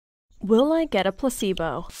Will I get a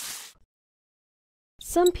placebo?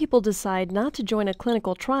 Some people decide not to join a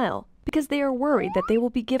clinical trial because they are worried that they will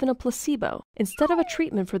be given a placebo instead of a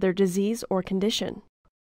treatment for their disease or condition.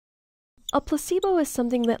 A placebo is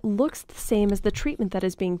something that looks the same as the treatment that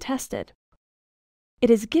is being tested. It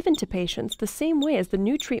is given to patients the same way as the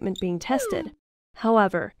new treatment being tested.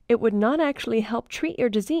 However, it would not actually help treat your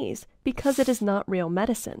disease because it is not real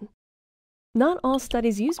medicine. Not all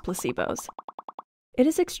studies use placebos. It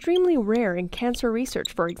is extremely rare in cancer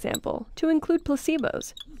research, for example, to include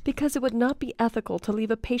placebos because it would not be ethical to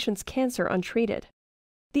leave a patient's cancer untreated.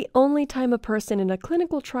 The only time a person in a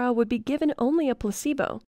clinical trial would be given only a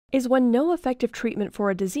placebo is when no effective treatment for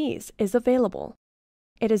a disease is available.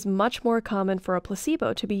 It is much more common for a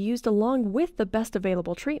placebo to be used along with the best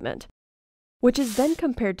available treatment, which is then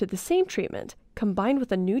compared to the same treatment combined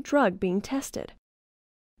with a new drug being tested.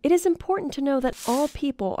 It is important to know that all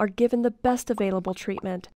people are given the best available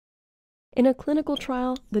treatment. In a clinical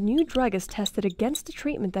trial, the new drug is tested against a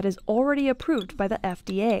treatment that is already approved by the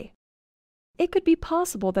FDA. It could be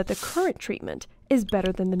possible that the current treatment is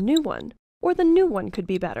better than the new one, or the new one could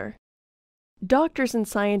be better. Doctors and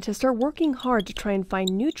scientists are working hard to try and find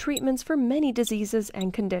new treatments for many diseases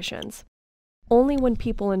and conditions. Only when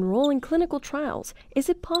people enroll in clinical trials is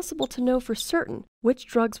it possible to know for certain which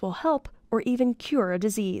drugs will help or even cure a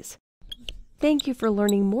disease. Thank you for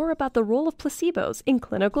learning more about the role of placebos in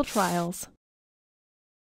clinical trials.